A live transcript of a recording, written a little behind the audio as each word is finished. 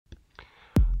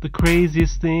The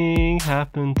craziest thing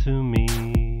happened to me.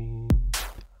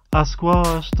 I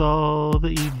squashed all the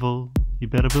evil, you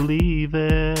better believe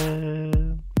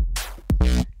it.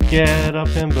 Get up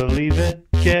and believe it,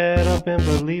 get up and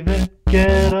believe it,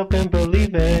 get up and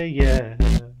believe it, yeah.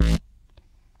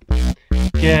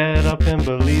 Get up and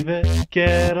believe it,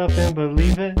 get up and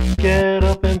believe it, get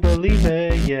up and believe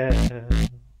it, yeah.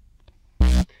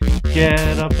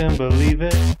 Get up and believe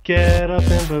it, get up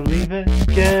and believe it,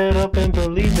 get up and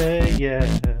believe it, yeah.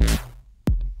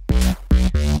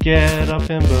 Get up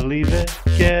and believe it,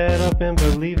 get up and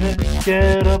believe it,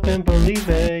 get up and believe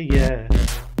it, yeah.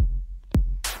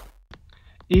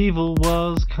 Evil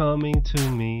was coming to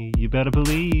me, you better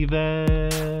believe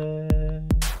it.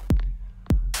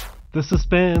 The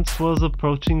suspense was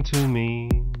approaching to me,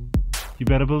 you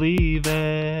better believe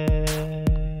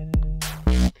it.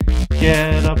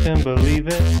 Get up and believe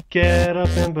it, get up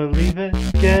and believe it,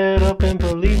 get up and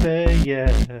believe it,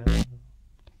 yeah.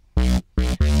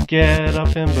 Get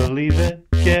up and believe it,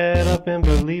 get up and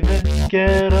believe it,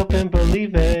 get up and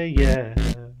believe it, yeah.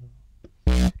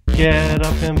 Get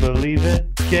up and believe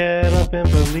it, get up and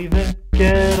believe it,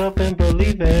 get up and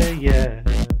believe it, yeah.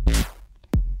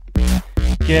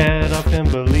 Get up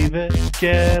and believe it,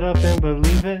 get up and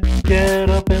believe it, get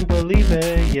up and believe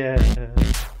it, yeah.